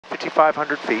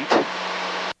5,500 feet.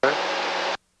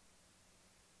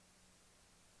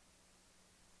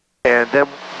 And then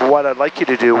what I'd like you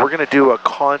to do, we're going to do a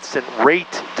constant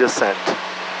rate descent.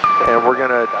 And we're going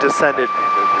to descend at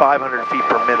 500 feet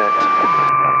per minute.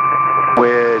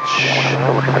 Which,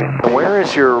 where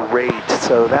is your rate?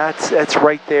 So that's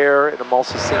right there, and I'm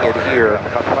also seeing it here.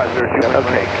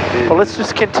 Okay, well let's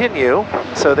just continue.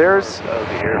 So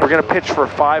we're going to pitch for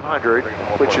 500,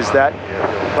 which is that.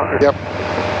 Yep.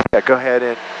 Yeah, go ahead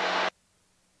and.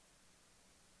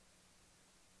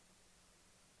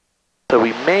 So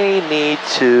we may need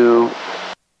to.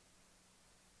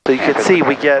 So you can see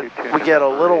we get a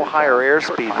little higher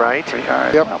airspeed, right?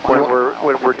 Yep. When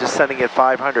we're descending at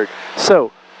 500.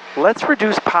 So let's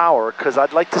reduce power because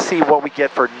I'd like to see what we get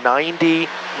for 90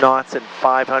 knots and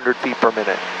 500 feet per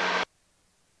minute.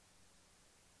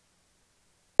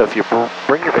 So if you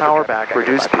bring your power back,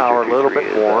 reduce power a little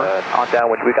bit more. On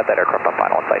downwind, we got that aircraft on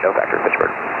final flight, no factor,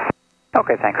 Pittsburgh.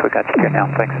 Okay, thanks. We got you here now.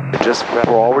 Thanks. Just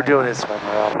all we're doing is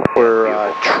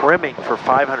we're trimming for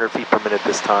 500 feet per minute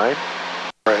this time.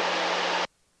 Right.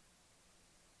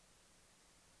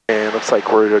 And looks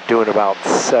like we're doing about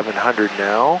 700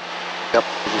 now. Yep.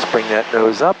 Just bring that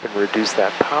nose up and reduce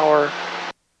that power.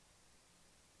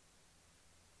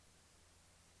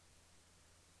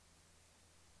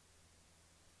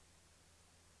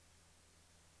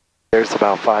 There's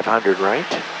about 500, right?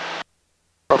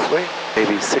 Roughly.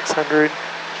 Maybe 600.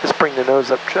 Just bring the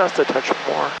nose up just a touch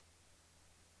more.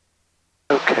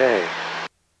 Okay.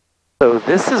 So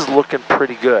this is looking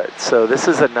pretty good. So this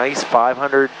is a nice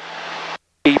 500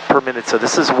 feet per minute. So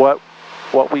this is what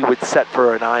we would set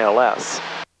for an ILS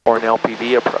or an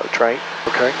LPV approach, right?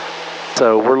 Okay.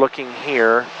 So we're looking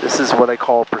here. This is what I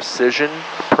call precision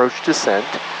approach descent.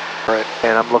 Right.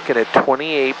 And I'm looking at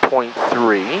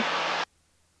 28.3.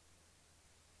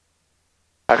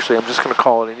 Actually, I'm just going to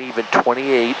call it an even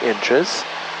 28 inches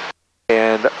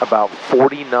and about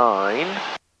 49.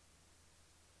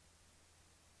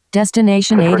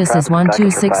 Destination ATIS is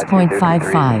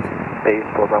 126.55. Base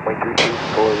for runway 32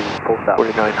 for the full stop.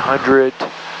 4,900.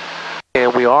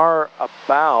 And we are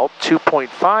about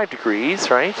 2.5 degrees,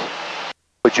 right?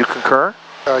 Would you concur?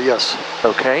 Yes.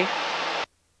 Okay.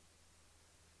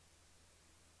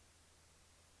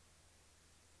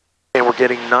 And we're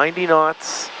getting 90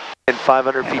 knots and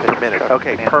 500 feet per minute.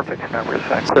 Okay, perfect.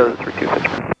 So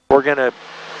we're going to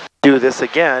do this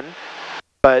again.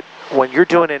 But when you're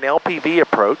doing an LPV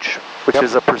approach, which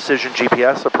is a precision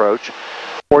GPS approach,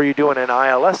 or you're doing an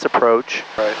ILS approach,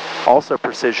 right, also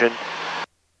precision,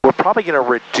 we're probably going to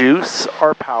reduce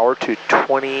our power to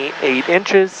 28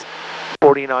 inches,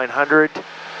 4,900,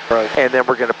 right, and then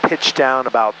we're going to pitch down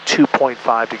about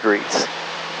 2.5 degrees.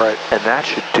 Right. And that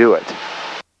should do it.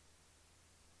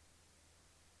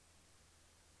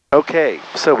 Okay,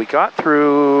 so we got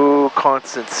through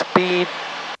constant speed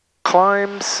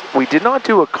climbs. We did not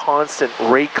do a constant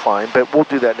rate climb, but we'll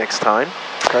do that next time.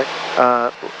 Okay.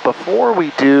 Before we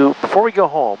go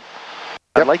home,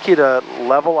 I'd like you to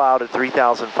level out at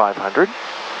 3,500.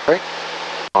 Okay.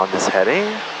 On this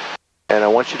heading, and I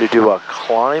want you to do a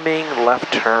climbing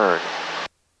left turn.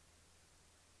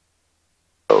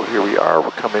 So here we are.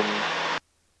 We're coming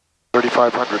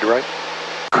 3,500, right?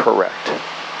 Correct.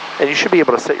 And you should be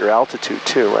able to set your altitude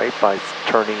too, right? By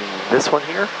turning this one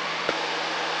here.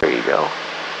 There you go.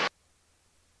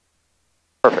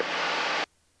 Perfect.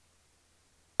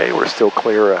 Okay, we're still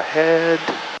clear ahead. Is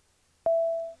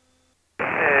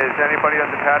anybody on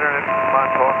the pattern at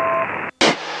Montauk?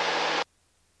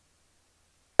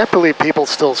 I can't believe people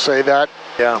still say that.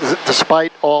 Yeah.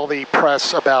 Despite all the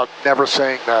press about never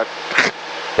saying that.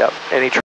 Yep. Any